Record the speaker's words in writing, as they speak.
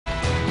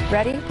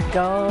Ready?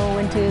 Go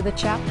into the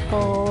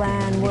chapel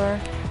and we're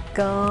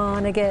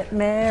gonna get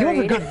married. You have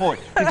a good voice.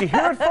 Did you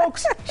hear it,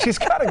 folks? She's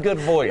got a good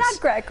voice. Not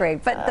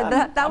great, but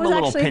that was a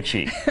little actually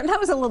pitchy. That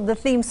was the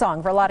theme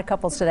song for a lot of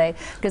couples today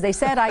because they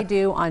said I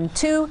do on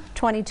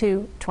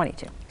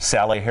 2/22/22.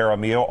 Sally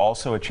Jaramillo,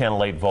 also a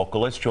Channel 8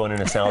 vocalist, joining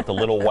us now at the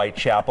Little White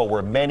Chapel,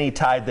 where many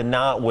tied the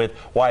knot with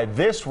why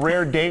this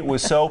rare date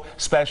was so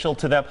special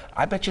to them.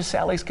 I bet you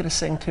Sally's going to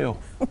sing too.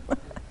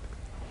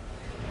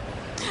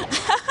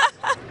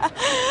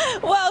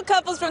 Well,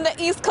 couples from the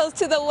East Coast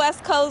to the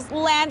West Coast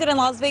landed in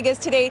Las Vegas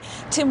today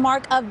to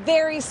mark a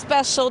very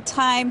special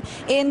time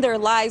in their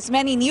lives.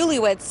 Many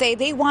newlyweds say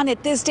they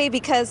wanted this day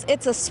because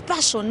it's a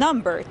special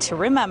number to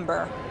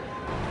remember.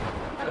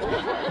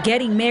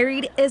 Getting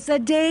married is a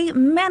day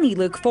many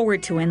look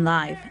forward to in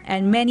life,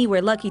 and many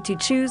were lucky to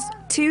choose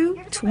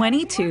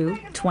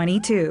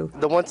 2/22/22.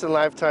 The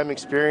once-in-a-lifetime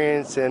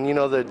experience, and you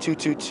know, the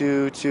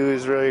 222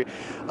 is really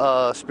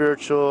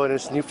spiritual, and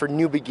it's new for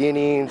new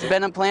beginnings.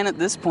 Been a plan at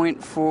this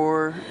point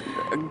for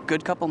a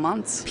good couple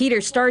months. Peter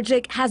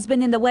Starczyk has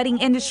been in the wedding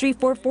industry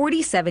for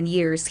 47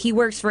 years. He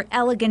works for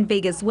Elegant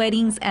Vegas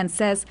Weddings and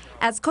says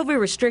as COVID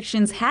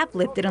restrictions have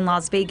lifted in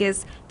Las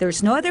Vegas,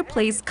 there's no other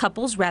place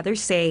couples rather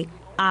say,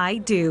 I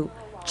do.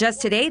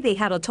 Just today, they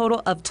had a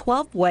total of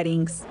 12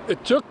 weddings.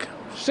 It took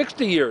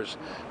 60 years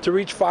to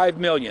reach 5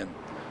 million.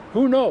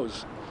 Who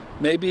knows?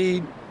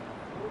 Maybe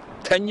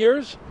 10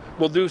 years,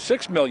 we'll do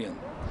 6 million.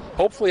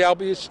 Hopefully I'll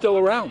be still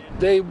around.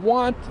 They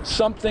want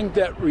something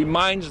that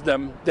reminds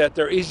them that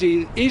they're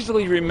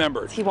easily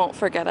remembered. He won't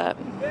forget it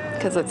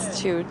because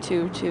it's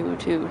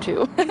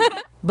 2/22/22.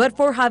 But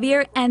for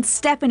Javier and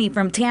Stephanie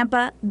from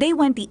Tampa, they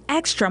went the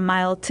extra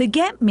mile to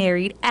get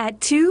married at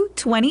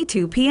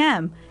 2:22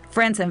 p.m.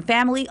 Friends and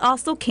family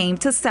also came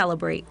to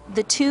celebrate.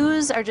 The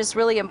twos are just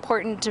really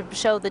important to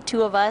show the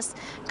two of us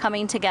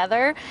coming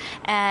together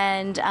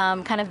and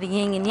kind of the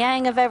yin and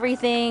yang of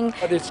everything.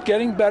 But it's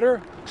getting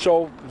better,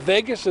 so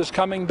Vegas is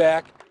coming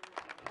back.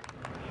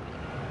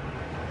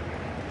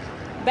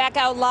 Back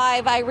out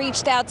live, I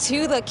reached out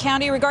to the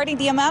county regarding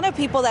the amount of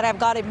people that have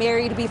gotten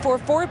married before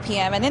 4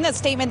 p.m. And in a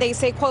statement, they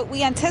say, quote,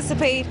 we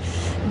anticipate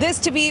this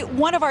to be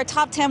one of our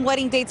top 10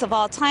 wedding dates of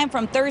all time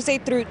from Thursday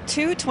through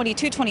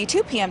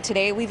 2/22/22 p.m.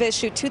 today. We've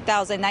issued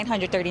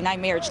 2,939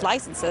 marriage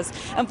licenses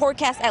and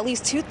forecast at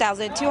least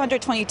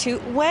 2,222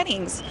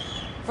 weddings.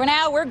 For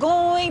now, we're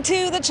going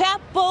to the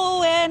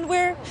chapel and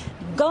we're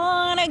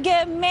gonna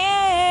get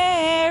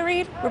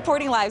married.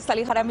 Reporting live,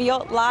 Sally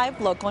Jaramillo, Live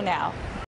Local Now.